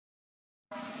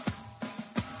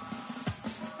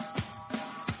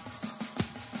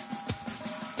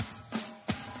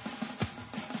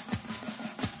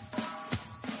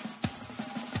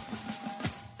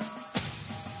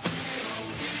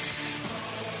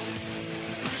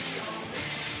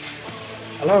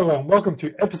Hello and welcome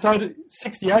to episode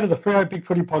 68 of the Freo Big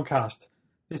Footy podcast.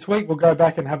 This week we'll go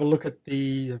back and have a look at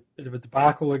the bit of a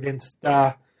debacle against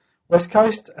West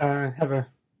Coast, have a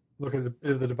look at a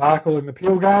bit of the debacle in the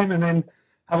Peel game, and then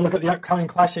have a look at the upcoming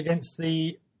clash against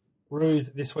the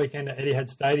Roos this weekend at Etihad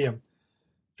Stadium.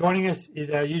 Joining us is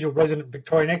our usual resident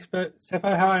Victorian expert,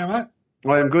 Seppo. How are you, mate?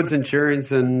 I am good,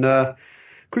 Centurions, and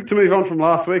quick to move on from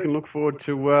last week and look forward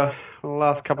to the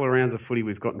last couple of rounds of footy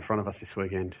we've got in front of us this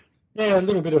weekend. Yeah, a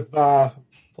little bit of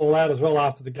fallout as well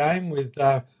after the game, with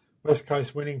West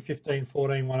Coast winning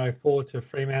 15-14-104 to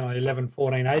Fremantle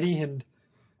 11-14-80, and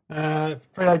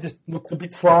Freo just looked a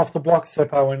bit slow off the block,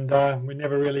 Seppo, and we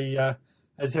never really, as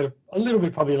you said, a little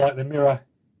bit probably like the mirror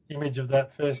image of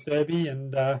that first derby,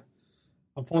 and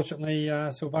unfortunately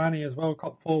Silvani as well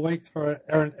copped 4 weeks for an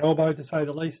errant elbow, to say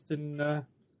the least, and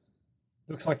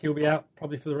looks like he'll be out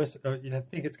probably for the rest of it. I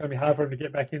think it's going to be hard for him to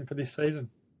get back in for this season.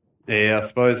 Yeah, I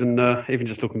suppose, and even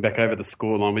just looking back over the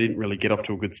scoreline, we didn't really get off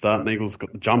to a good start, and Eagles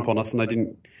got the jump on us, and they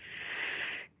didn't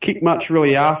kick much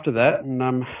really after that, and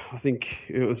I think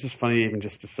it was just funny even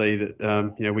just to see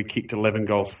that, we kicked 11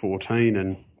 goals, 14,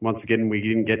 and once again we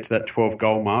didn't get to that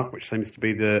 12-goal mark, which seems to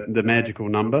be the magical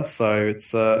number, so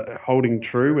it's holding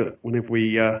true. Whenever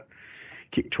we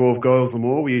kick 12 goals or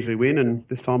more, we usually win, and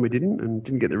this time we didn't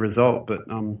get the result, but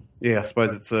I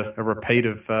suppose it's a repeat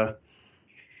of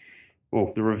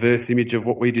the reverse image of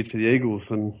what we did to the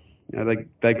Eagles, and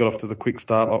they got off to the quick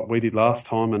start like we did last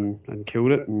time and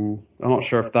killed it. And I'm not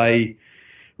sure if they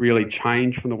really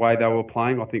changed from the way they were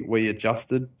playing. I think we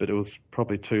adjusted, but it was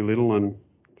probably too little and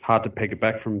hard to peg it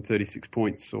back from 36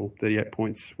 points or 38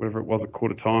 points, whatever it was at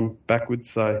quarter time backwards.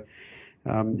 So,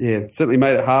 it certainly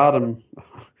made it hard. And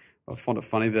I find it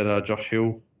funny that Josh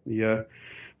Hill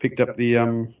picked up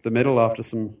the medal after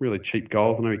some really cheap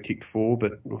goals. I know he kicked 4,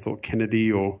 but I thought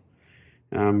Kennedy or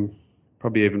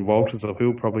probably even Walters or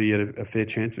Hill probably had a fair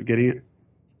chance of getting it.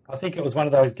 I think it was one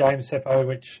of those games, Seppo,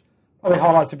 which probably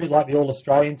highlights a bit like the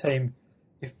All-Australian team.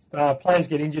 If players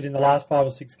get injured in the last 5 or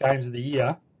 6 games of the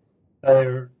year,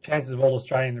 their chances of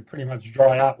All-Australian pretty much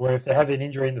dry up, where if they have an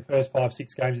injury in the first 5,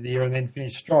 6 games of the year and then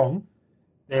finish strong,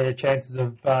 their chances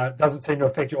of doesn't seem to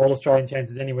affect your All-Australian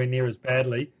chances anywhere near as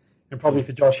badly. And probably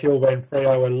for Josh Hill, when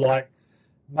Freo were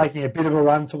making a bit of a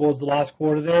run towards the last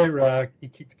quarter there, he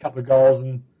kicked a couple of goals,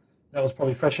 and that was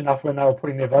probably fresh enough when they were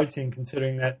putting their votes in,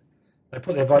 considering that they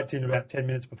put their votes in about 10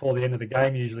 minutes before the end of the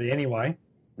game usually anyway.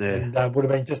 Yeah. And would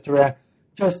have been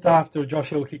just after Josh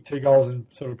Hill kicked 2 goals and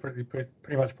sort of pretty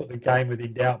much put the game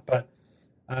within doubt. But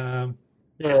I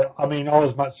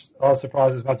was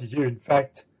surprised as much as you. In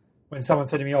fact, when someone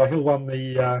said to me, Hill won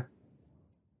the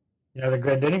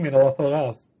Glendenning medal, I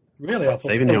thought, really? I thought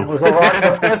Stephen was all right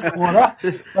in the first quarter.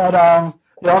 But,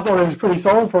 I thought he was pretty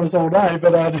solid for us all day,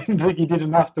 but I didn't think he did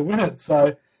enough to win it.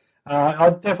 So I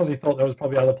definitely thought there was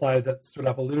probably other players that stood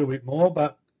up a little bit more.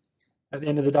 But at the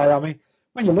end of the day,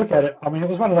 when you look at it, it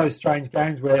was one of those strange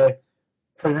games where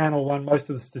Fremantle won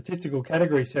most of the statistical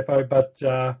categories, Seppo, but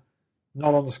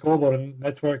not on the scoreboard, and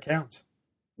that's where it counts.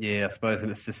 Yeah, I suppose,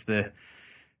 and it's just the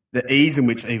ease in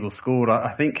which Eagles scored.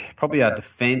 I think probably our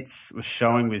defence was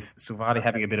showing, with Silvani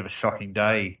having a bit of a shocking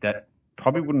day, that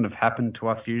probably wouldn't have happened to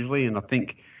us usually. And I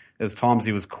think there's times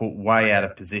he was caught way out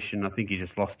of position. I think he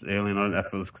just lost it early, and I don't know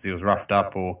if it was because he was roughed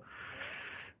up or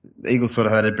the Eagles sort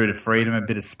of had a bit of freedom, a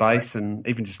bit of space. And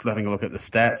even just having a look at the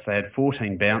stats, they had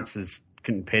 14 bounces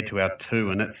compared to our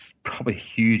 2, and that's probably a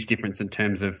huge difference in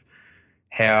terms of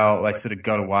how they sort of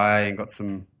got away and got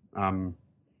some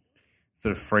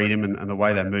sort of freedom and the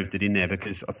way they moved it in there,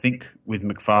 because I think with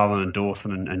McFarlane and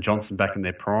Dawson and Johnson back in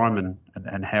their prime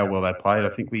and how well they played, I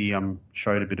think we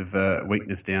showed a bit of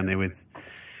weakness down there with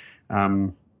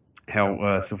how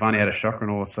Silvani had a shocker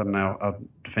and all of a sudden our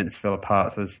defence fell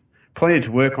apart. So there's plenty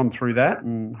to work on through that,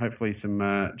 and hopefully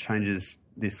some changes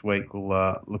this week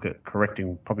will look at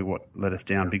correcting probably what let us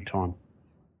down big time.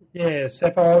 Yeah,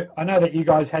 Seppo, I know that you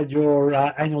guys had your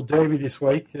annual derby this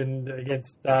week and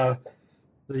against the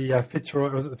Fitzroy,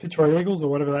 was it the Fitzroy Eagles or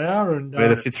whatever they are? And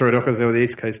the Fitzroy Dockers, they were the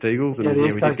East Coast Eagles, and we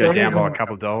did go down by a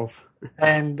couple of goals.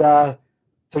 And to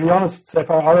be honest,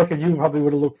 Seppo, I reckon you probably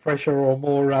would have looked fresher or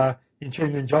more in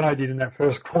tune than Jono did in that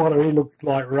first quarter. He looked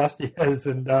like rusty as,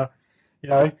 and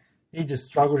he just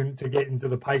struggled to get into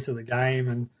the pace of the game.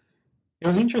 And it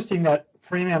was interesting that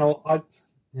Fremantle,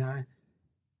 and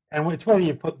it's whether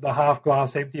you put the half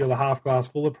glass empty or the half glass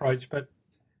full approach, but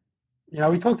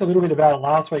we talked a little bit about it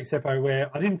last week, Seppo, where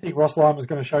I didn't think Ross Lyon was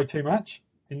going to show too much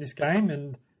in this game.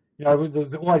 And,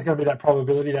 there's always going to be that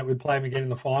probability that we'd play him again in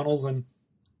the finals. And,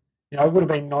 it would have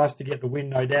been nice to get the win,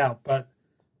 no doubt. But,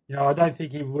 I don't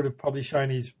think he would have probably shown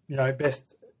his,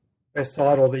 best best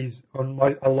side or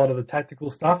a lot of the tactical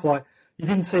stuff. Like, you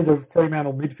didn't see the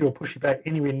Fremantle midfield push it back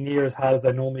anywhere near as hard as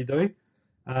they normally do.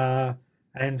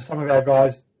 And some of our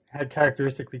guys had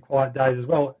characteristically quiet days as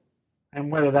well.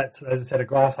 And whether that's, as I said, a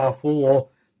glass half full or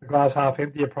a glass half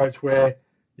empty approach where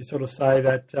you sort of say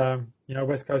that,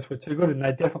 West Coast were too good, and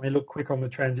they definitely look quick on the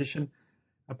transition.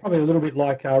 Probably a little bit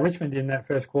like Richmond in that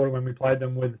first quarter when we played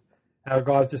them, with our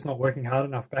guys just not working hard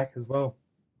enough back as well.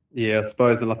 Yeah, I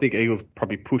suppose, and I think Eagles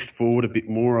probably pushed forward a bit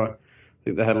more. I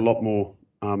think they had a lot more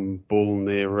ball in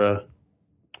their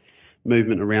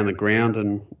movement around the ground,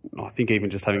 and I think even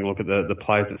just having a look at the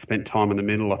players that spent time in the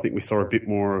middle, I think we saw a bit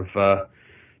more of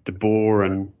De Boer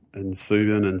and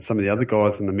Subin and some of the other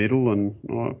guys in the middle, and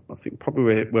I think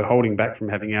probably we're holding back from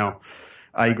having our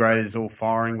A-graders all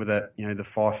firing with that, the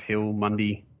Fife Hill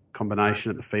Mundy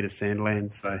combination at the feet of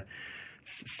Sandilands. So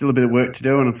still a bit of work to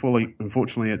do, and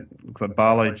unfortunately it looks like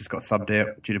Barlow just got subbed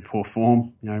out due to poor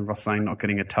form. Ross Lane not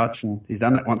getting a touch, and he's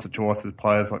done that once or twice with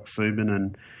players like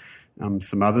Subin and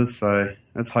some others. So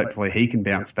let's hopefully he can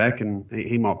bounce back, and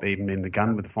he might be even in the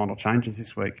gun with the final changes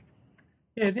this week.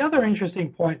 Yeah, the other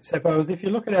interesting point, Seppo, is if you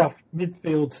look at our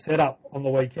midfield setup on the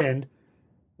weekend,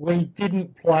 we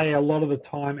didn't play a lot of the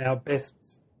time our best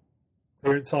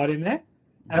clearance side in there.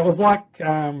 And it was like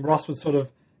Ross was sort of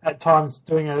at times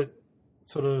doing a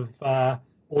sort of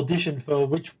audition for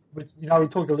which we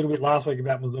talked a little bit last week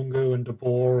about Mzungu and De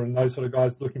Boer and those sort of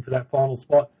guys looking for that final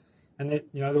spot. And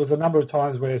there was a number of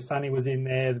times where Sonny was in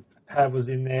there, Pav was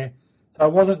in there. So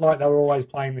it wasn't like they were always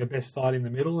playing their best side in the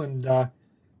middle. And,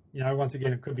 once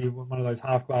again, it could be one of those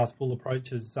half glass full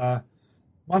approaches.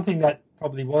 One thing that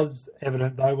probably was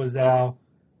evident, though, was our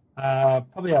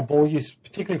ball use,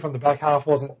 particularly from the back half,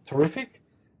 wasn't terrific.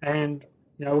 And,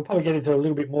 we'll probably get into a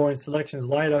little bit more in selections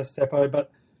later, Seppo,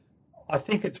 but I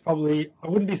think it's probably, I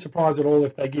wouldn't be surprised at all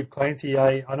if they give Clancy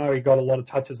I know he got a lot of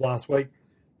touches last week,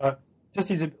 but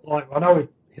just I know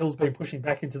Hill's been pushing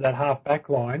back into that half back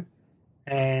line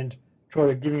and trying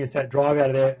to giving us that drive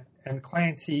out of there. And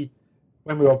Clancy,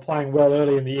 when we were playing well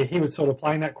early in the year, he was sort of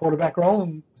playing that quarterback role.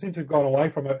 And since we've gone away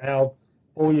from it, our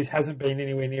ball use hasn't been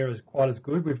anywhere near quite as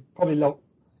good. We've probably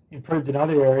improved in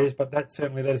other areas, but that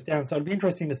certainly let us down. So it'd be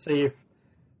interesting to see if,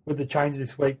 with the change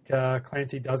this week,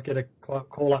 Clancy does get a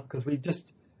call up, because we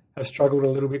just have struggled a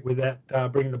little bit with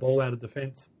that, bringing the ball out of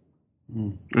defence.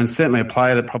 And certainly a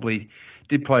player that probably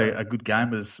did play a good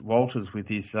game was Walters, with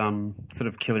his sort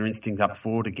of killer instinct up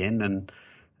forward again, and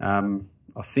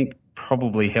I think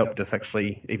probably helped us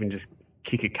actually even just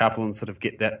kick a couple and sort of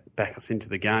get that back us into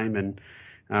the game. And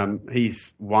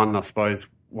he's one, I suppose,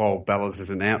 while Ballas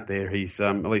isn't out there, he's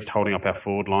at least holding up our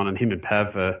forward line, and him and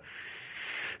Pav are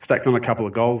stacked on a couple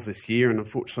of goals this year. And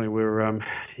unfortunately we're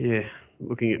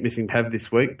looking at missing Pav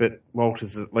this week, but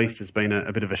Walters at least has been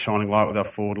a bit of a shining light with our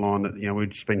forward line that, we've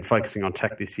just been focusing on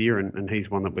tack this year, and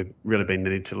he's one that we've really been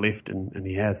needed to lift, and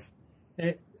he has.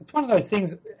 Yeah, it's one of those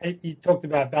things, you talked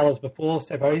about Ballas before,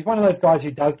 Seppo. He's one of those guys who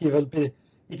does give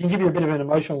he can give you a bit of an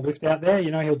emotional lift out there.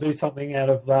 He'll do something out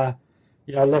of,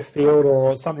 left field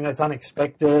or something that's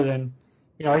unexpected, and,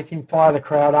 he can fire the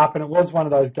crowd up. And it was one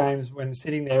of those games when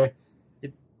sitting there,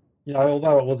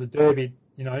 although it was a derby,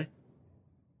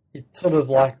 it's sort of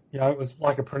like, it was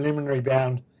like a preliminary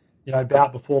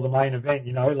bout before the main event,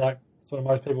 like sort of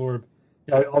most people were,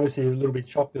 obviously a little bit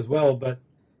shocked as well. But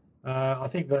I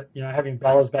think that, having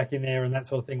Ballas back in there and that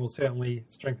sort of thing will certainly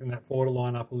strengthen that forward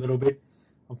line up a little bit.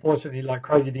 Unfortunately, like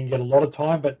Crozier didn't get a lot of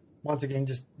time, but once again,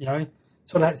 just,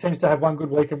 sort of seems to have one good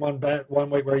week and one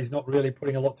week where he's not really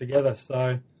putting a lot together.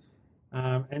 So,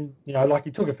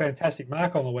 he took a fantastic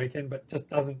mark on the weekend, but just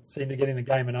doesn't seem to get in the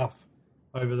game enough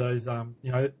over those, and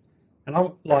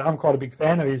I'm quite a big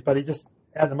fan of his, but he just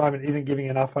at the moment isn't giving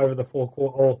enough over the four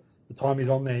quarter or the time he's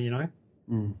on there,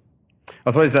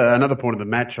 I suppose another point of the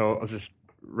match, I was just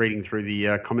reading through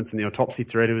the comments in the autopsy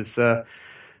thread. It was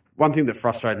one thing that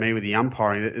frustrated me with the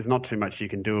umpiring. There's not too much you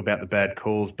can do about the bad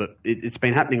calls, but it's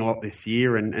been happening a lot this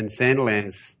year, and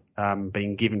Sandilands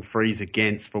being given frees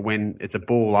against for when it's a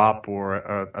ball up or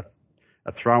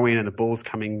a throw in and the ball's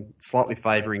coming slightly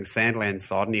favouring Sandilands'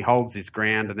 side, and he holds his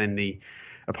ground, and then the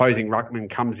opposing ruckman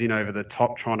comes in over the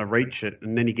top trying to reach it,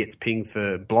 and then he gets pinged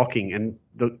for blocking. And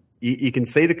you can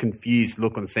see the confused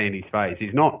look on Sandy's face.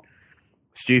 He's not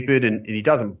stupid, and he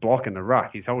doesn't block in the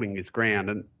ruck. He's holding his ground.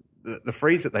 And the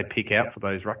frees that they pick out for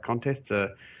those ruck contests are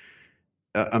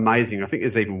amazing. I think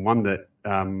there's even one that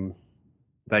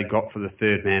they got for the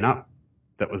third man up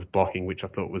that was blocking, which I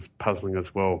thought was puzzling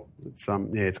as well.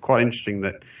 It's quite interesting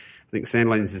that I think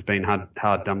Sandilands has been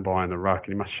hard done by in the ruck,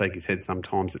 and he must shake his head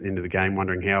sometimes at the end of the game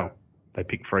wondering how they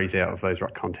pick frees out of those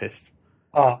ruck contests.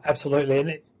 Oh, absolutely.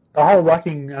 And the whole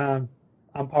rucking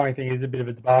umpiring thing is a bit of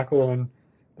a debacle, and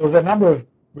there was a number of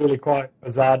really quite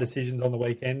bizarre decisions on the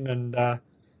weekend, and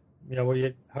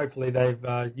hopefully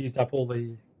they've used up all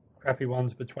the crappy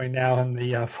ones between now and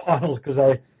the finals, because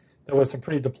there were some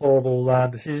pretty deplorable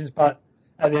decisions. But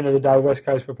at the end of the day, West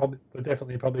Coast were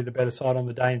definitely probably the better side on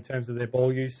the day in terms of their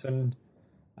ball use, and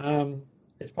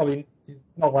it's probably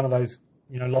not one of those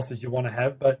losses you want to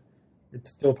have, but it's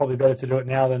still probably better to do it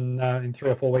now than in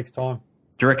 3 or 4 weeks' time.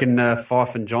 Do you reckon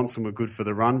Fife and Johnson were good for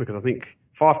the run? Because I think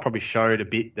Fife probably showed a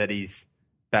bit that he's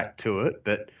back to it,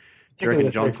 but do you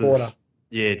reckon Johnson's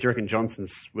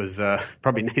was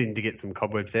probably needing to get some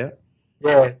cobwebs out?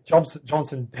 Yeah,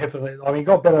 Johnson definitely. I mean,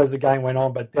 got better as the game went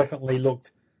on, but definitely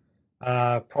looked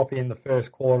proppy in the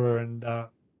first quarter and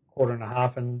quarter and a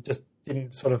half, and just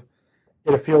didn't sort of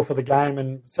get a feel for the game,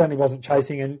 and certainly wasn't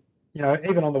chasing. And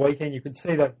even on the weekend, you could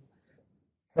see that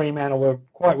Fremantle were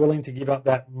quite willing to give up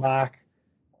that mark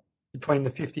between the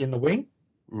 50 and the wing.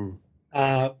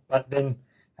 But then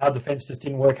our defence just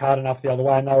didn't work hard enough the other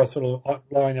way, and they were sort of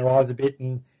lowering their eyes a bit,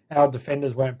 and our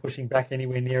defenders weren't pushing back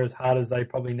anywhere near as hard as they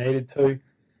probably needed to,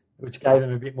 which gave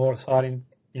them a bit more side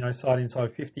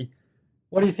inside 50.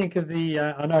 What do you think of the?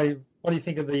 What do you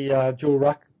think of the dual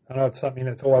ruck? I know it's something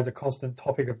that's always a constant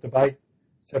topic of debate.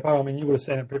 Seppo, I mean, you would have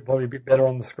seen it probably a bit better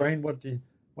on the screen. What do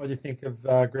you think of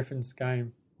Griffin's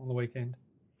game on the weekend?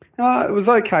 It was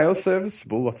okay. It was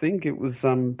serviceable. I think it was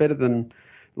better than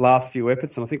last few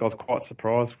efforts, and I think I was quite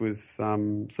surprised with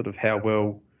sort of how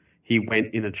well he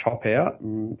went in a chop out.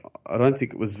 And I don't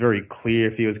think it was very clear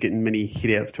if he was getting many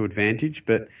hit outs to advantage,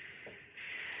 but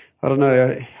I don't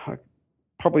know. I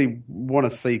probably want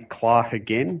to see Clark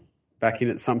again back in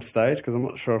at some stage, because I'm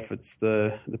not sure if it's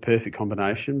the perfect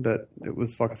combination, but it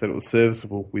was, like I said, it was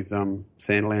serviceable with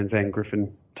Sandilands and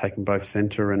Griffin taking both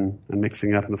centre and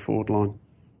mixing up in the forward line.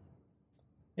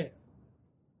 Yeah,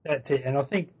 that's it. And I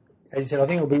think, as you said, I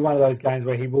think it'll be one of those games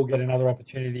where he will get another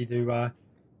opportunity to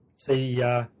see.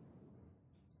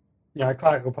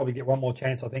 Clark will probably get one more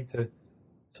chance, I think, to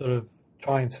sort of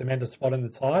try and cement a spot in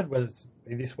the side, whether it's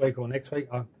this week or next week.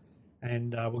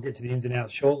 And we'll get to the ins and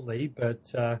outs shortly, but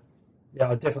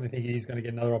I definitely think he's going to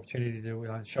get another opportunity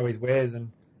to show his wares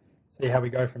and see how we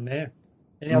go from there.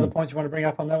 Any other points you want to bring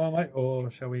up on that one, mate,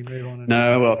 or shall we move on?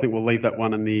 No, well, I think we'll leave that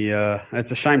one in the.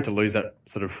 It's a shame to lose that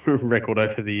sort of record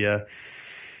over the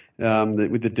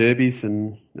with the derbies,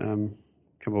 and a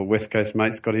couple of West Coast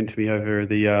mates got into me over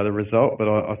the result, but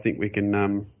I think we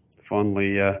can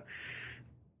finally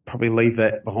probably leave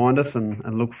that behind us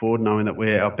and look forward, knowing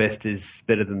that our best is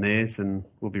better than theirs, and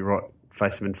we'll be right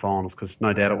face them in finals, because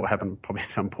no doubt it will happen probably at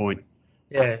some point.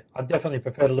 Yeah, I'd definitely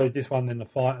prefer to lose this one than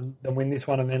win this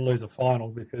one and then lose a final,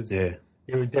 because it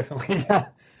would definitely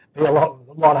be a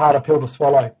lot harder pill to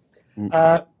swallow.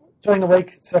 During the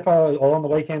week, Seppo, or on the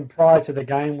weekend prior to the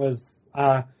game, was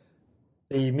the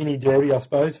mini derby, I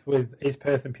suppose, with East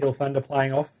Perth and Peel Thunder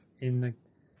playing off in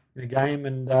the game,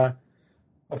 and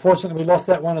unfortunately we lost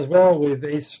that one as well, with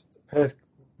East Perth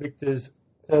victors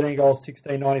 13 goals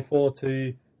 16-94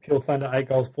 to Peel Thunder 8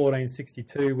 goals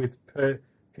 14-62, with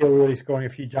Peel really scoring a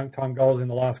few junk time goals in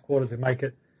the last quarter to make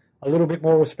it a little bit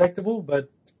more respectable, but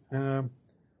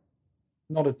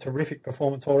not a terrific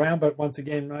performance all round. But once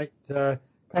again, mate,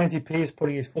 Clancy Pearce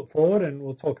putting his foot forward, and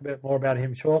we'll talk a bit more about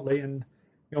him shortly. And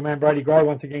your man Brady Gray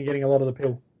once again getting a lot of the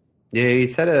pill. Yeah,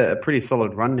 he's had a pretty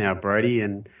solid run now, Brady,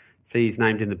 and he's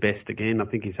named in the best again. I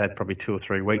think he's had probably 2 or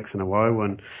 3 weeks in a row,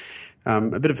 and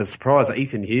a bit of a surprise.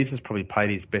 Ethan Hughes has probably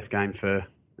played his best game for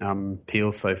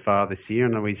Peel so far this year. I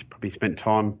know he's probably spent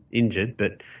time injured,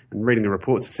 but in reading the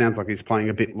reports, it sounds like he's playing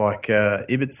a bit like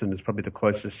Ibbotson is probably the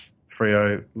closest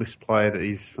Freo list player that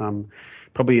he's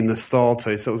probably in the style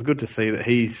to. So it was good to see that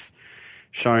he's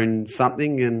shown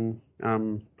something, and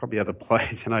probably other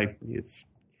players, it's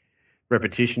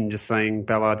repetition, just saying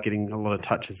Ballard getting a lot of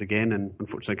touches again, and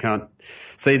unfortunately can't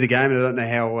see the game, and I don't know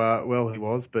how well he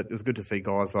was, but it was good to see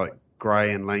guys like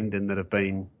Gray and Langdon that have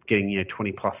been getting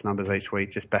 20 plus numbers each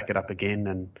week just back it up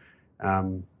again,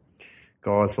 and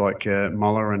guys like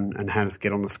Muller and Hannah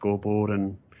get on the scoreboard.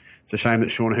 And it's a shame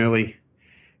that Sean Hurley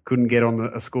couldn't get on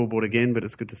a scoreboard again, but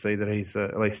it's good to see that he's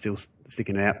at least still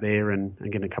sticking out there and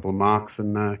getting a couple of marks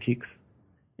and kicks.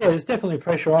 Yeah, there's definitely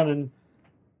pressure on and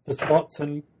the spots,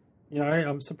 and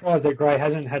I'm surprised that Gray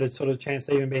hasn't had a sort of chance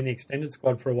to even be in the extended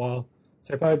squad for a while,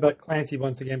 Seppo, but Clancy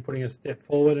once again putting a step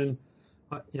forward, and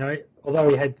although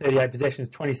he had 38 possessions,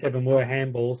 27 were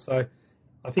handballs. So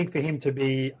I think for him to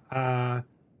be part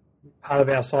of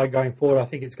our side going forward, I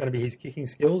think it's going to be his kicking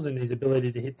skills and his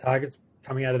ability to hit targets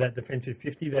coming out of that defensive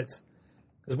 50. That's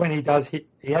because when he does hit,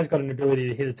 he has got an ability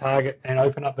to hit a target and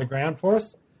open up the ground for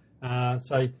us.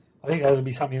 So I think that'll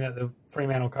be something that the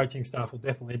Fremantle coaching staff will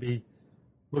definitely be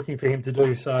looking for him to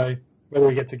do. So whether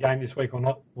he gets a game this week or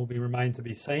not will remain to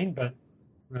be seen. But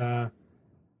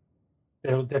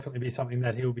there'll definitely be something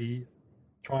that he'll be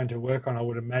trying to work on, I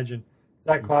would imagine.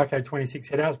 Zach Clark had 26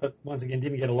 headouts, but once again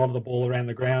didn't get a lot of the ball around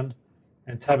the ground.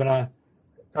 And Taberner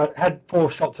had 4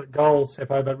 shots at goal,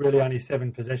 Seppo, but really only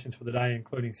 7 possessions for the day,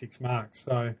 including 6 marks.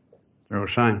 So, real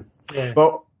shame. Yeah.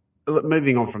 Well,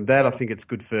 moving on from that, I think it's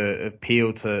good for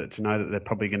Peel to know that they're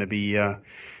probably going to be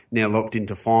now locked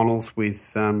into finals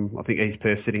with, I think, East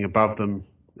Perth sitting above them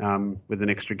with an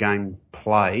extra game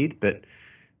played. But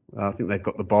I think they've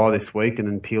got the bye this week, and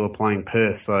then Peel are playing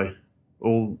Perth. So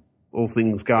all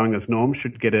things going as norm,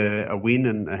 should get a win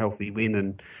and a healthy win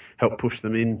and help push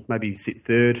them in, maybe sit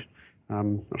third.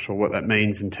 Not sure what that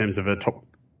means in terms of a top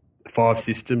 5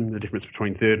 system, the difference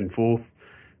between third and fourth.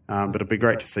 But it'd be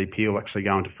great to see Peel actually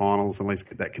go into finals and at least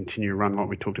get that continued run like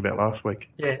we talked about last week.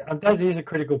 Yeah, and that is a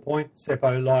critical point,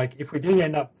 Seppo. Like, if we do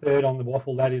end up third on the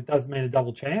waffle, that it does mean a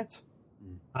double chance.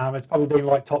 It's probably been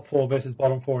like top 4 versus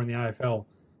bottom 4 in the AFL.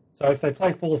 So if they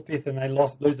play 4th, 5th, and they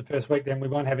lose the first week, then we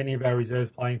won't have any of our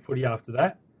reserves playing footy after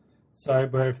that. So,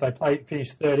 but if they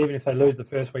finish third, even if they lose the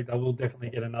first week, they will definitely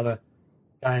get another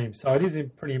game. So it is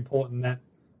pretty important that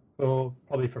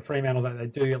probably for Fremantle that they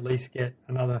do at least get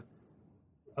another.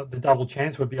 The double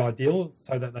chance would be ideal,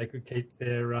 so that they could keep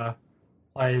their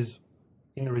players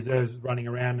in the reserves running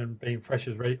around and being fresh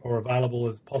or available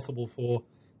as possible for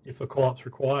if the call-up's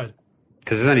required.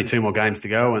 Because there's only 2 more games to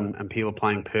go, and Peel are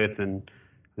playing Perth and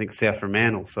I think South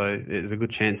Fremantle, so there's a good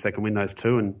chance they can win those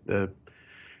 2. And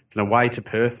it's an away to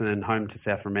Perth and then home to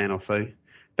South Fremantle. So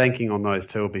banking on those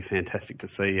 2 will be fantastic to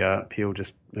see Peel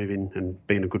just move in and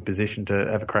be in a good position to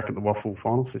have a crack at the Waffle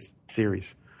Finals this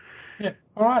series. Yeah.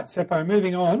 All right, Seppo,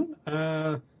 moving on.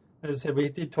 As I said, we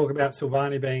did talk about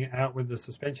Silvani being out with the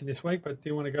suspension this week, but do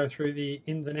you want to go through the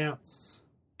ins and outs?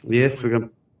 Yes, we're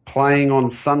playing on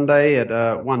Sunday at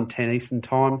 1:10 Eastern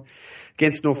Time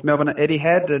against North Melbourne at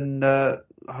Etihad, and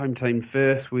home team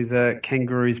first with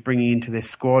Kangaroos bringing into their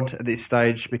squad at this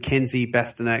stage Mackenzie,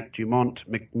 Bastanak, Dumont,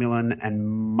 McMillan and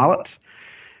Mullet.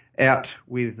 Out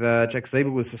with Jack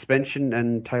Zeeble with suspension,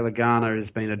 and Taylor Garner has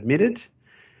been admitted.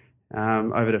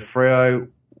 Over to Freo,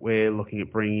 we're looking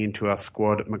at bringing into our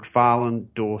squad McFarlane,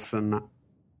 Dawson,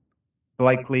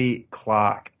 Blakely,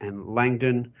 Clark and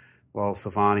Langdon, while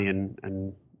Silvani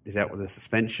and is out with a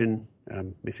suspension,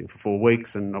 missing for 4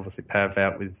 weeks, and obviously Pav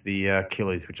out with the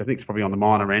Achilles, which I think is probably on the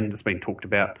minor end. It's been talked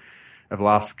about over the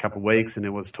last couple of weeks, and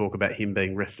there was talk about him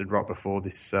being rested right before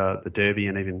this the Derby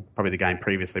and even probably the game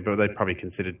previously, but they probably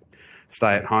considered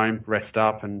stay at home, rest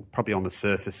up, and probably on the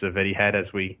surface of Etihad,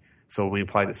 as we saw when we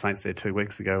played the Saints there 2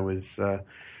 weeks ago, was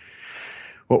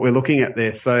what we're looking at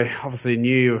there. So obviously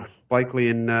new Blakely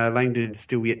and Langdon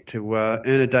still yet to earn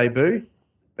a debut.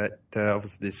 But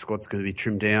obviously this squad's going to be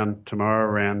trimmed down tomorrow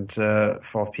around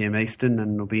 5 p.m. Eastern,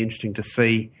 and it'll be interesting to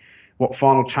see what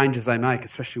final changes they make,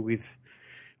 especially with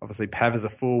obviously Pav as a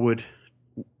forward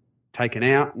taken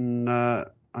out and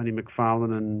only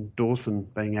McFarlane and Dawson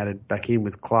being added back in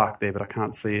with Clark there, but I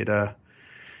can't see it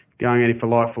going any for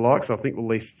like, so I think we'll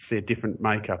at least see a different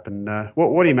makeup. And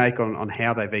what do you make on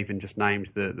how they've even just named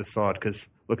the side? Because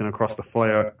looking across the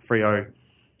Freo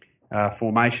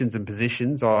formations and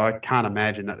positions, I can't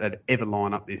imagine that they'd ever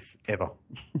line up this ever.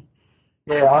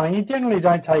 Yeah, I mean, you generally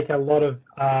don't take a lot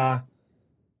of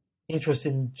interest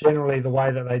in generally the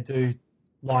way that they do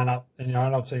line up. And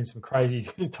I've seen some crazy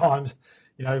times,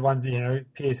 ones,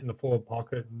 Pierce in the forward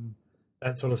pocket and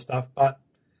that sort of stuff. But,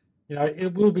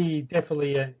 it will be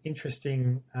definitely an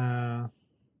interesting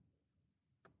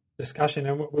discussion.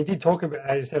 And we did talk about,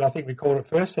 as you said, I think we called it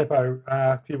first, Seppo,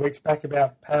 a few weeks back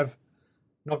about Pav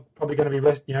not probably going to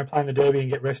be playing the Derby and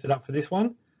get rested up for this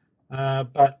one.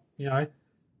 But,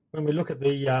 when we look at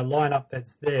the lineup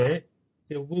that's there,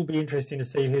 it will be interesting to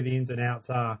see who the ins and outs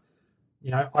are.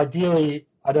 Ideally,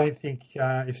 I don't think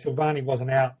if Silvani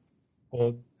wasn't out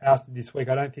or ousted this week,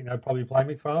 I don't think they'd probably play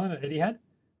McFarlane at Etihad.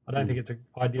 I don't think it's an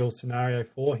ideal scenario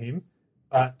for him.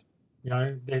 But,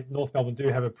 North Melbourne do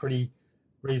have a pretty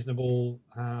reasonable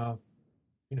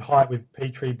in height with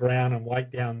Petrie, Brown and Waite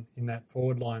down in that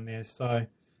forward line there. So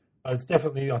it's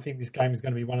definitely, I think this game is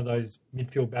going to be one of those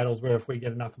midfield battles where if we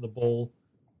get enough of the ball,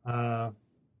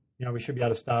 we should be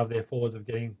able to starve their forwards of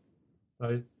getting,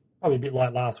 probably a bit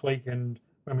like last week and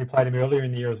when we played him earlier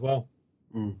in the year as well.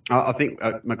 I think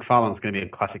McFarlane's going to be a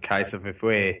classic case of if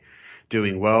we're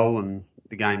doing well and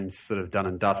the game's sort of done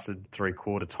and dusted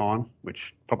 3/4 time,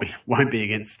 which probably won't be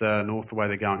against North the way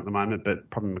they're going at the moment, but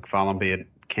probably McFarlane be a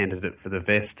candidate for the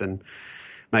vest, and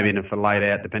maybe if they're laid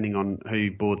out, depending on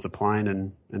who boards are playing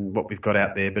and what we've got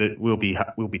out there. But it will be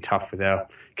tough with our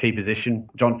key position.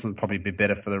 Johnson will probably be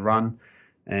better for the run,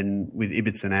 and with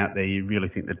Ibbotson out there, you really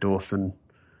think that Dawson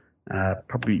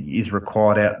probably is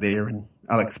required out there, and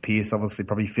Alex Pearce obviously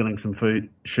probably filling some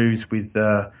shoes with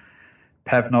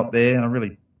Pav not there, and I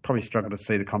really probably struggle to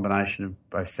see the combination of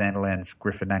both Sandilands,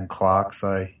 Griffin and Clark,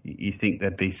 so you think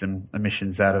there'd be some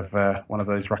omissions out of one of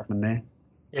those ruckmen there?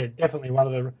 Yeah, definitely one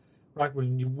of the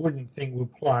ruckmen you wouldn't think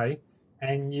would play,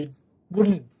 and you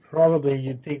wouldn't probably,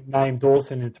 you'd think, name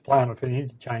Dawson to play on for an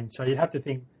interchange, so you'd have to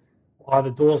think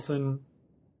either Dawson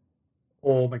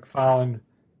or McFarlane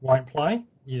won't play,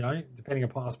 depending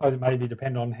upon, I suppose it may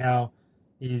depend on how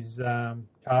his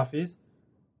calf is.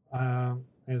 As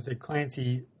I said,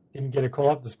 Clancy didn't get a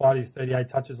call-up despite his 38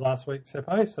 touches last week,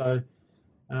 Seppo. So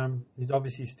he's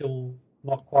obviously still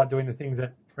not quite doing the things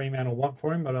that Fremantle want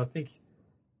for him. But I think,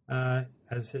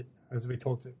 as we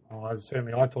talked, as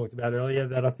certainly I talked about earlier,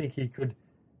 that I think he could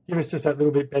give us just that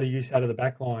little bit better use out of the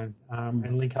back line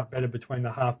and link up better between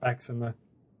the half-backs and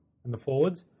the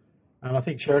forwards. I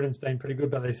think Sheridan's been pretty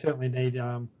good, but they certainly need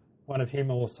one of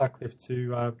him or Sutcliffe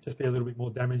to just be a little bit more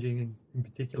damaging in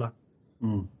particular.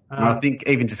 I think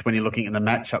even just when you're looking at the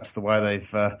matchups, the way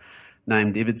they've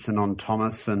named Ibbotson on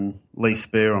Thomas and Lee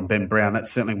Spur on Ben Brown,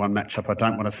 that's certainly one matchup I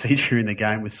don't want to see during the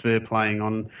game, with Spur playing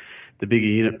on the bigger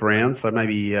unit Brown. So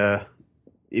maybe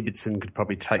Ibbotson could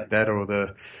probably take that, or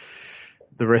the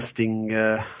resting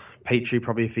Petrie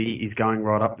probably, if he is going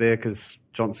right up there, because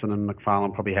Johnson and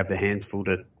McFarlane probably have their hands full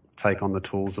to take on the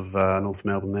tools of North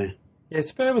Melbourne there. Yeah,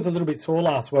 Spur was a little bit sore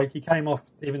last week. He came off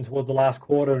even towards the last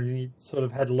quarter, and he sort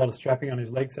of had a lot of strapping on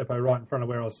his leg, Seppo, right in front of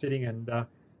where I was sitting, and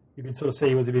you could sort of see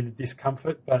he was a bit of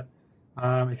discomfort. But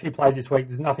if he plays this week,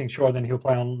 there's nothing sure than he'll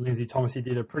play on Lindsay Thomas. He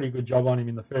did a pretty good job on him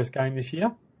in the first game this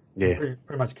year. Yeah,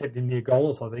 pretty much kept him near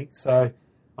goalless, I think. So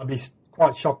I'd be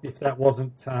quite shocked if that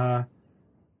wasn't the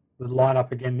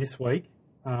lineup again this week,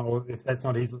 or if that's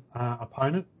not his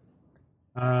opponent.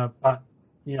 But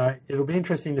it'll be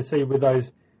interesting to see with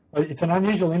those. It's an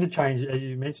unusual interchange, as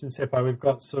you mentioned, Seppo. We've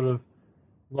got sort of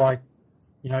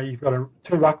you've got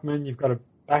two ruckmen, you've got a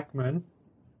backman,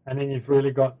 and then you've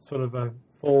really got sort of a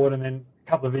forward and then a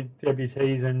couple of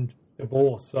debutees and De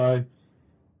Boer. So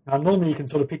normally you can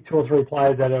sort of pick two or three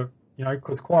players that are,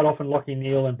 because quite often Lockie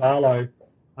Neal and Barlow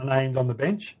are named on the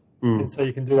bench, and so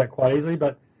you can do that quite easily.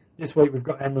 But this week we've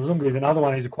got, and Mzungu is another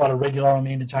one who's quite a regular on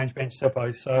the interchange bench,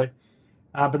 Seppo. So,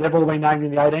 but they've all been named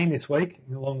in the 18 this week,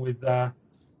 along with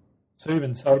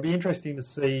Subin. So it'll be interesting to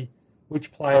see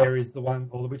which player is the one,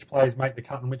 or which players make the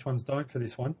cut and which ones don't for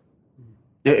this one.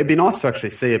 Yeah, it'd be nice to actually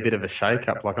see a bit of a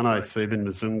shake-up. Like, I know Subin,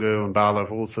 Mzungu and Barlow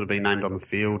have all sort of been named on the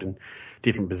field in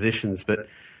different positions, but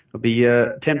I'd be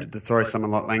tempted to throw someone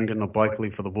like Langdon or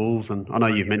Blakely for the Wolves. And I know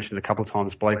you've mentioned a couple of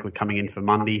times Blakely coming in for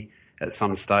Monday at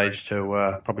some stage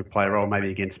to probably play a role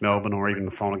maybe against Melbourne or even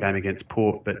the final game against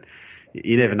Port, but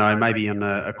you never know. Maybe on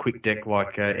a quick deck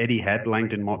like Eddie had,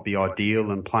 Langdon might be ideal,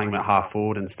 and playing him at half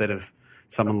forward instead of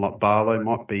someone like Barlow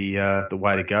might be the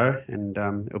way to go. And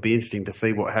it'll be interesting to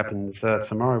see what happens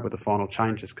tomorrow with the final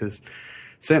changes, because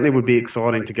certainly would be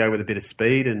exciting to go with a bit of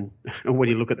speed. And when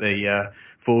you look at the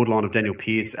forward line of Daniel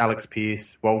Pearce, Alex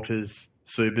Pearce, Walters,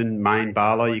 Subin, Mayne,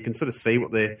 Barlow, you can sort of see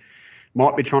what they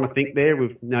might be trying to think there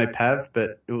with no Pav,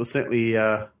 but it will certainly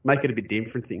make it a bit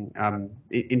different thing.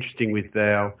 Interesting with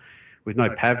no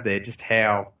Pav there, just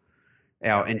how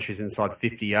our entries inside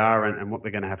 50 are and what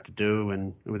they're going to have to do.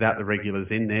 And without the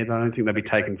regulars in there, I don't think they'll be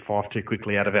taking Fife too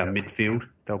quickly out of our midfield.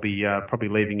 They'll be probably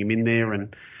leaving him in there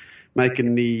and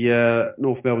making the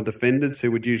North Melbourne defenders,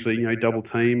 who would usually double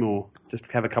team or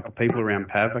just have a couple of people around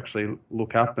Pav, actually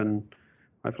look up, and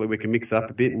hopefully we can mix up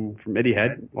a bit. And from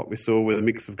Etihad, like we saw with a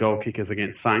mix of goal kickers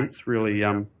against Saints, really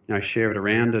share it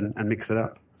around and mix it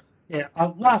up. Yeah,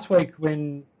 last week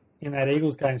when in that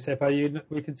Eagles game, Seppo,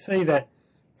 we could see that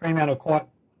Fremantle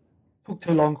took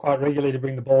too long quite regularly to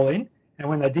bring the ball in, and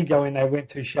when they did go in, they went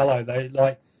too shallow. They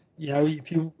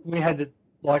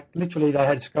literally they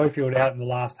had Schofield out in the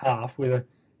last half with a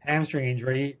hamstring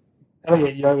injury.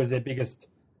 Elliot Yeo was their biggest,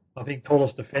 I think,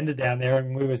 tallest defender down there,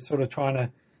 and we were sort of trying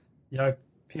to,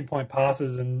 pinpoint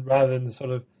passes, and rather than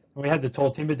we had the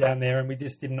tall timber down there, and we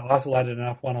just didn't isolate it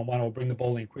enough one-on-one or bring the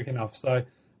ball in quick enough. So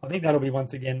I think that'll be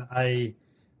once again a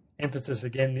emphasis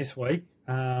again this week.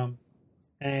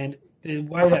 And the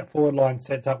way that forward line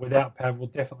sets up without Pav will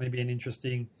definitely be an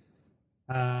interesting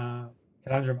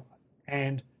conundrum.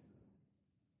 And,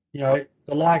 it'll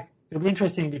be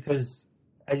interesting because,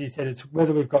 as you said, it's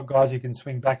whether we've got guys who can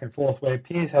swing back and forth, where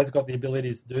Pearce has got the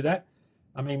ability to do that.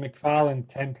 I mean,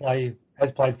 McFarlane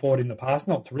has played forward in the past,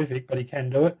 not terrific, but he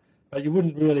can do it. but you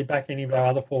wouldn't really back any of our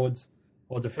other forwards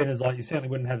or defenders. Like you certainly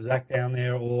wouldn't have Zach down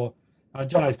there, or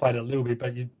Jono's played it a little bit,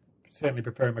 but you'd certainly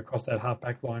prefer him across that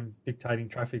half-back line dictating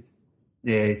traffic.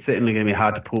 Yeah, it's certainly going to be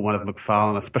hard to pull one of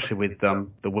McFarlane, especially with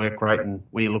the work rate. And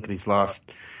when you look at his last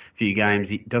few games,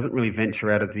 he doesn't really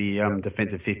venture out of the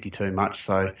defensive 50 too much.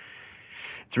 So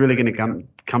it's really going to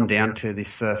come down to this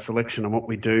selection and what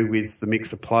we do with the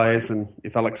mix of players. And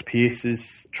if Alex Pearce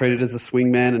is treated as a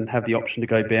swingman and have the option to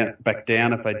go back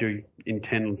down if they do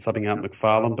intend on subbing out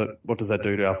McFarlane, but what does that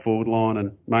do to our forward line?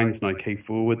 And Main's no key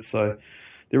forward, so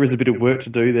there is a bit of work to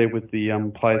do there with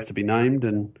the players to be named,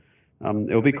 and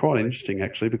it'll be quite interesting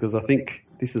actually, because I think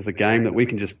this is a game that we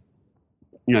can just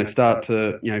start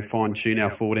to fine tune our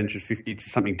forward entry 50 to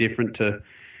something different to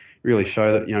really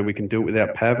show that we can do it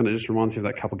without Pav. And it just reminds me of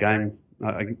that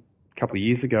couple of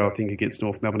years ago, I think, against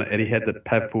North Melbourne at Etihad, that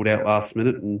Pav pulled out last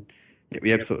minute and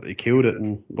we absolutely killed it.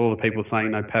 And a lot of people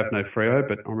saying no Pav, no Freo,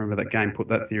 but I remember that game put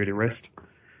that theory to rest.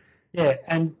 Yeah,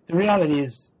 and the reality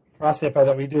is for us, Eppo,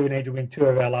 that we do need to win 2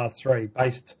 of our last 3,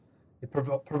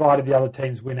 provided the other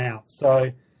teams win out.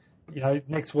 So,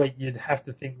 next week you'd have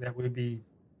to think that we'd be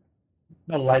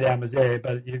not a lay down misère,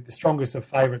 but the strongest of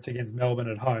favourites against Melbourne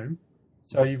at home.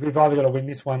 So we've either got to win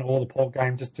this one or the Port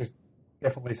game just to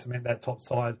definitely cement that top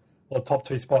side or top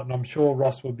 2 spot. And I'm sure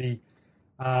Ross will be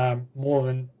more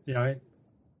than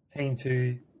keen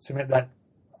to cement that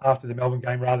after the Melbourne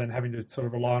game, rather than having to sort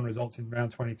of rely on results in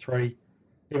round 23,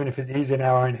 even if it is in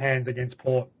our own hands against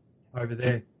Port over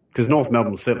there. Because North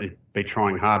Melbourne will certainly be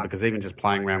trying hard, because even just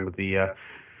playing around with the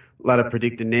ladder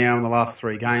predictor now in the last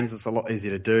 3 games, it's a lot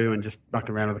easier to do, and just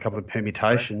mucking around with a couple of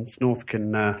permutations. North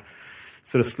can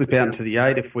sort of slip out into the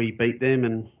 8 if we beat them,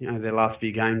 and their last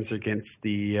few games are against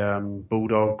the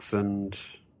Bulldogs, and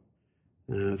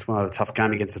it's one of the tough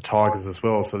game against the Tigers as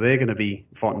well. So they're going to be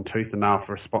fighting tooth and nail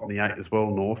for a spot in the 8 as well,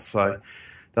 North. So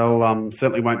they'll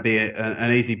certainly won't be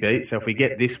an easy beat. So if we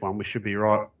get this one, we should be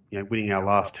right, winning our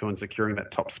last 2 and securing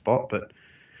that top spot. But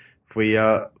if we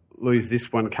lose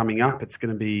this one coming up, it's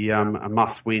going to be a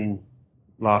must-win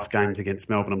last games against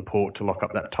Melbourne and Port to lock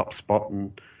up that top spot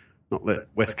and not let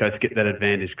West Coast get that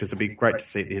advantage, because it'd be great to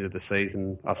see at the end of the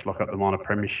season us lock up the minor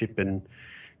premiership and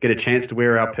get a chance to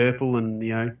wear our purple and,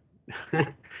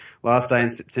 last day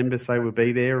in September say we'll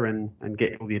be there and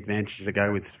get all the advantages that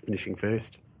go with finishing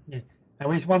first. Yeah. And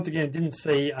we once again didn't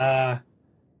see, and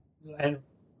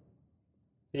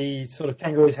the sort of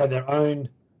Kangaroos had their own,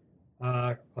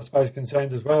 I suppose,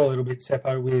 concerns as well a little bit,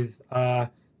 Seppo, with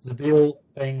Zabeel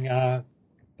being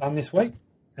done this week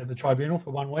at the tribunal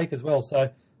for 1 week as well.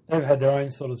 So they've had their own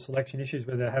sort of selection issues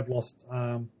where they have lost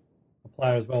a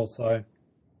player as well. So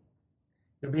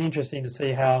it'll be interesting to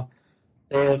see how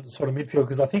their sort of midfield,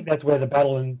 because I think that's where the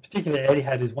battle, in particular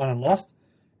Etihad, is won and lost.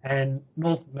 And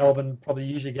North Melbourne probably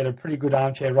usually get a pretty good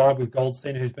armchair ride with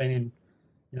Goldstein, who's been in,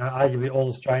 arguably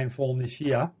all-Australian form this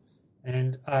year.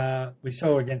 And we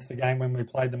saw against the game when we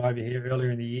played them over here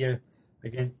earlier in the year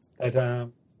against that,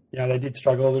 they did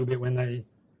struggle a little bit when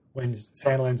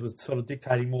Sandilands was sort of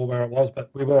dictating more where it was, but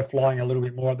we were flying a little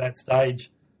bit more at that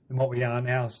stage than what we are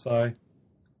now. So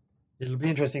it'll be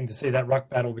interesting to see that ruck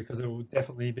battle, because it will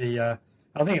definitely be,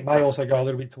 I think it may also go a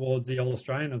little bit towards the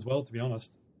All-Australian as well, to be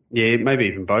honest. Yeah, maybe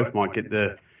even both might get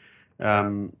the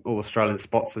All-Australian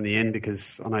spots in the end,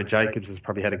 because I know Jacobs has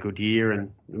probably had a good year,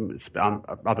 and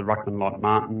other ruckmen like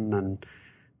Martin and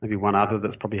maybe one other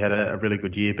that's probably had a really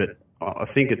good year. But I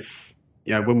think it's,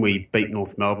 when we beat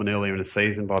North Melbourne earlier in the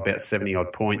season by about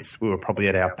 70-odd points, we were probably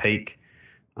at our peak.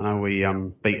 I know we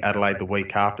beat Adelaide the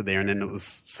week after there, and then it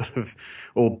was sort of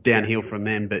all downhill from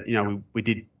them. But, we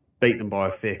did beat them by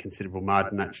a fair considerable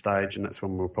margin at that stage, and that's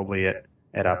when we were probably at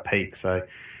our peak. So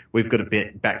we've got to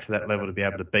get back to that level to be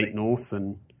able to beat North.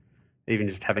 And even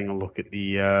just having a look at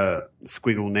the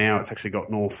squiggle now, it's actually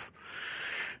got North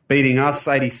beating us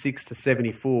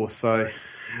 86-74. So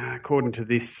according to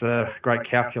this great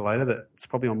calculator, that's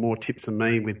probably on more tips than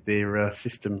me with their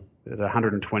system at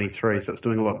 123. So it's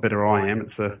doing a lot better I am.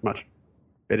 It's a much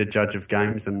better judge of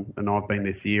games than I've been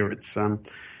this year. It's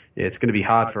it's going to be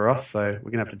hard for us. So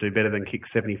we're going to have to do better than kick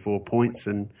 74 points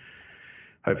and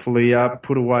hopefully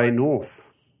put away North.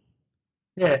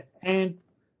 Yeah, and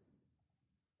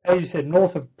as you said,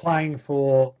 North are playing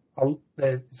for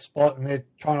their spot, and they're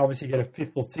trying to obviously get a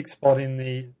 5th or 6th spot in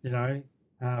the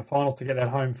finals to get that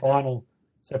home final.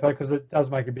 So because it does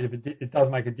make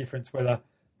a difference whether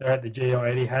they're at the G or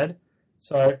Etihad.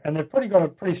 So, and they've probably got a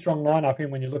pretty strong lineup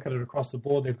in when you look at it across the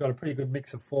board. They've got a pretty good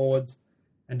mix of forwards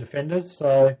and defenders.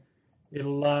 So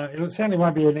it certainly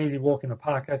won't be an easy walk in the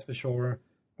park, that's for sure.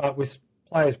 But with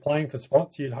players playing for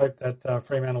spots, you'd hope that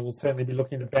Fremantle will certainly be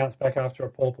looking to bounce back after a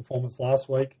poor performance last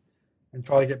week. and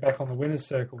try to get back on the winner's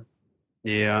circle.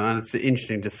 Yeah, and it's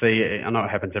interesting to see. I know it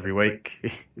happens every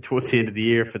week towards the end of the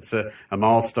year. If it's a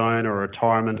milestone or a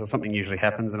retirement or something usually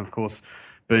happens. And, of course,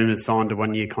 Boom has signed a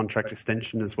 1-year contract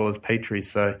extension as well as Petrie.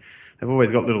 So they've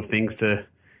always got little things to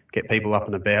get people up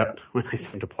and about when they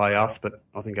seem to play us. But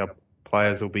I think our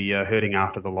players will be hurting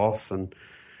after the loss. And,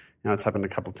 it's happened a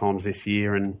couple of times this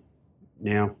year and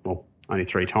now, well, only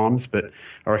 3 times. But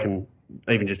I reckon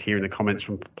even just hearing the comments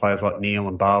from players like Neil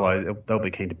and Barlow, they'll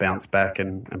be keen to bounce back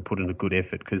and put in a good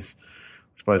effort because I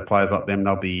suppose players like them,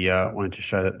 they'll be wanting to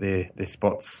show that their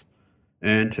spot's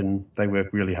earned and they work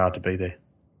really hard to be there.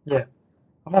 Yeah.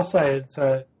 I must say, it's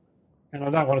and I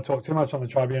don't want to talk too much on the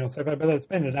tribunal, but it's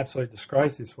been an absolute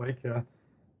disgrace this week. The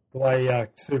way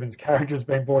Subin's character has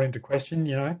been brought into question,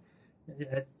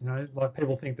 like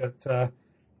people think that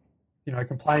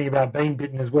complaining about being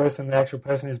bitten is worse than the actual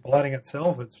person who's biting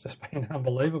itself. It's just been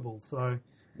unbelievable. So,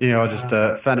 yeah, I just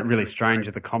found it really strange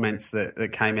at the comments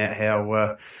that came out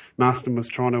how Marston was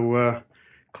trying to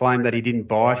claim that he didn't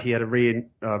bite. He had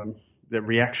the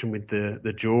reaction with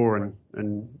the jaw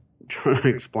and trying to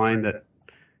explain that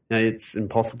it's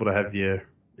impossible to have your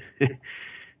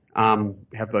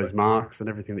have those marks and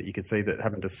everything that you could see that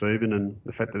happened to Subin, and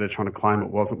the fact that they're trying to claim it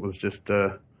wasn't was just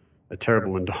a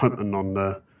terrible indictment on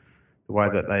the way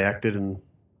that they acted. And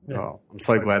I'm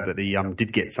so glad that he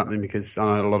did get something because I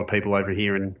know a lot of people over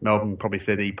here in Melbourne probably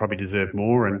said that he probably deserved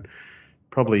more, and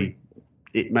probably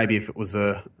maybe if it was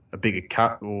a bigger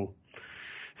cut or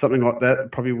something like that,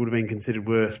 it probably would have been considered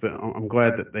worse. But I'm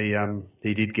glad that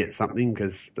he did get something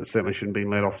because it certainly shouldn't be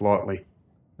let off lightly.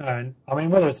 No, I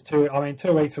mean, whether it's 2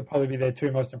 weeks will probably be their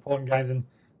 2 most important games, and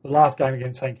the last game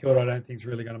against St Kilda I don't think is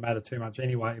really going to matter too much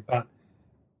anyway. But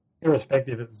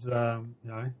irrespective, it was, as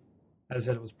I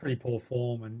said, it was pretty poor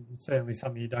form and certainly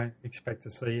something you don't expect to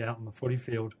see out on the footy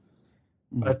field.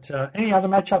 But any other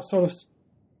matchups sort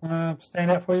of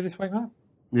stand out for you this week, Mark?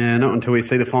 Yeah, not until we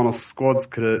see the final squads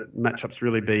could matchups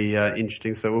really be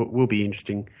interesting. So it will be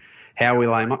interesting how we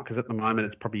lay them up because at the moment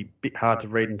it's probably a bit hard to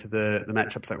read into the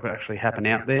matchups that will actually happen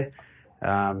out there.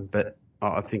 But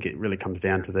I think it really comes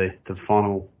down to the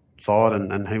final side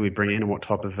and who we bring in and what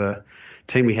type of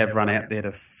team we have run out there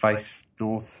to face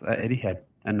North at Etihad.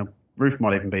 And the roof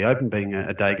might even be open, being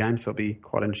a day game, so it'll be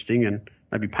quite interesting and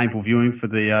maybe painful viewing for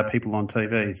the people on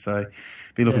TV. So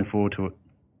be looking forward to it.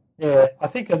 Yeah, I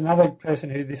think another person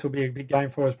who this will be a big game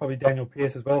for is probably Daniel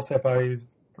Pearce as well, Seppo. He was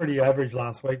pretty average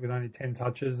last week with only 10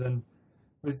 touches, and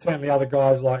there's certainly other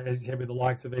guys, like as you said, with the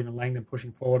likes of even Langdon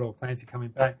pushing forward or Clancy coming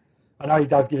back. I know he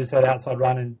does give us that outside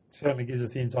run and certainly gives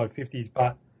us the inside 50s,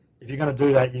 but if you're going to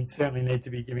do that, you certainly need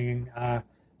to be giving a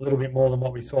little bit more than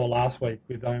what we saw last week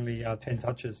with only 10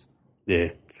 touches. Yeah,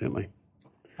 certainly.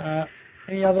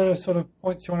 Any other sort of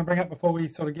points you want to bring up before we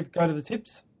sort of go to the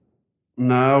tips?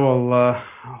 No,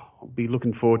 I'll be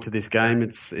looking forward to this game.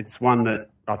 It's one that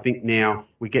I think now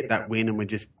we get that win and we're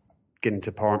just getting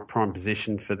to prime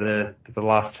position for the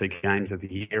last 2 games of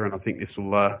the year, and I think this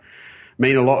will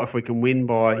mean a lot if we can win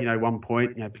by 1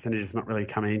 point. Percentage is not really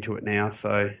coming into it now,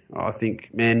 so I think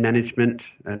man management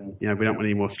and we don't want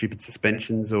any more stupid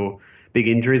suspensions or big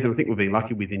injuries. And I think we've been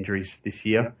lucky with injuries this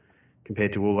year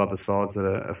compared to all other sides that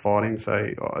are fighting.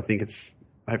 So I think it's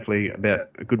hopefully about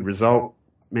a good result,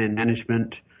 man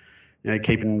management,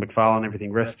 keeping McFarlane and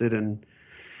everything rested and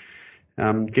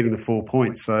getting the 4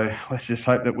 points. So let's just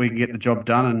hope that we can get the job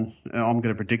done. And I'm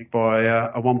going to predict by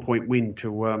a 1 point win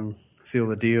to seal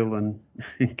the deal and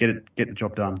get the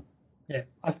job done. Yeah,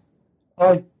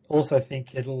 I also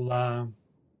think it'll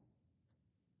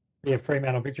be a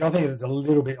Fremantle victory. I think it's a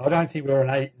little bit. I don't think we're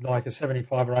a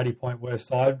 75 or 80 point worse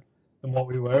side than what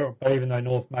we were. But even though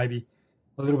North maybe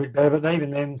a little bit better, but even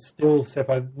then, still,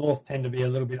 Seppo, North tend to be a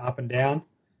little bit up and down.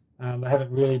 They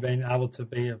haven't really been able to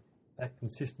be that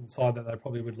consistent side that they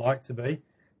probably would like to be.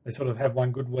 They sort of have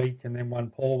one good week and then one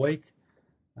poor week.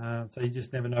 So you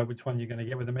just never know which one you're going to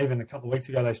get with them. Even a couple of weeks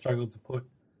ago, they struggled to put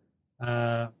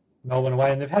Melbourne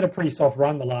away. And they've had a pretty soft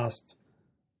run the last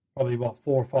probably, 4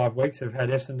 or 5 weeks. They've had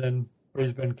Essendon,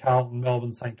 Brisbane, Carlton,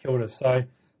 Melbourne, St Kilda. So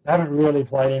they haven't really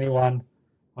played anyone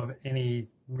of any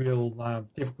real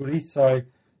difficulties. So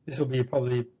this will be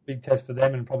probably a big test for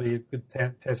them and probably a good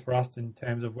test for us in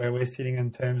terms of where we're sitting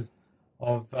in terms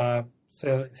of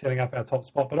setting up our top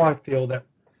spot. But I feel that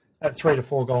 3 to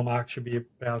 4 goal mark should be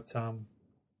about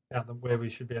where we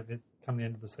should be come the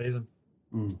end of the season.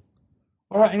 Mm.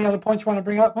 All right, any other points you want to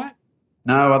bring up, mate?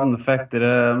 No, other than the fact that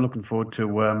I'm looking forward to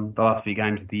the last few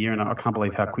games of the year, and I can't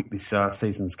believe how quick this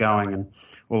season's going, and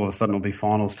all of a sudden it'll be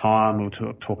finals time. We'll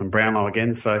talk in Brownlow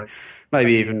again, so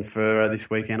maybe even for this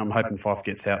weekend, I'm hoping Fife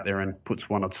gets out there and puts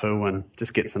 1 or 2 and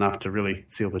just gets enough to really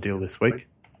seal the deal this week.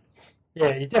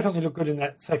 Yeah, he definitely looked good in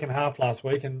that second half last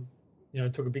week, and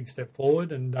took a big step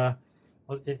forward. And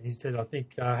he said, I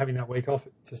think having that week off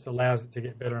just allows it to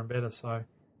get better and better. So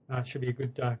it should be a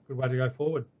good way to go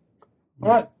forward. All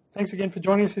right, thanks again for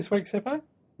joining us this week, Seppo.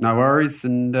 No worries,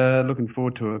 and looking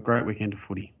forward to a great weekend of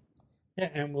footy. Yeah,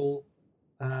 and we'll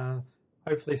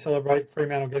hopefully celebrate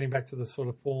Fremantle getting back to the sort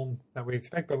of form that we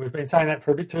expect. But we've been saying that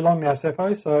for a bit too long now,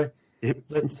 Seppo. So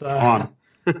let's time.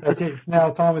 That's it. Now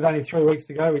time with only 3 weeks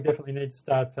to go. We definitely need to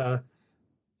start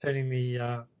turning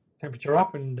the temperature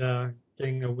up, and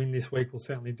getting a win this week will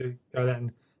certainly go that.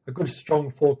 And a good,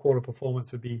 strong fourth-quarter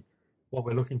performance would be what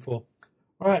we're looking for.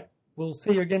 All right, we'll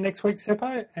see you again next week,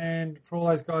 Seppo. And for all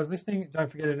those guys listening, don't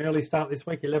forget an early start this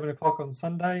week, 11 o'clock on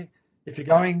Sunday. If you're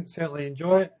going, certainly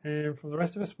enjoy it. And from the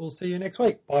rest of us, we'll see you next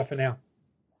week. Bye for now.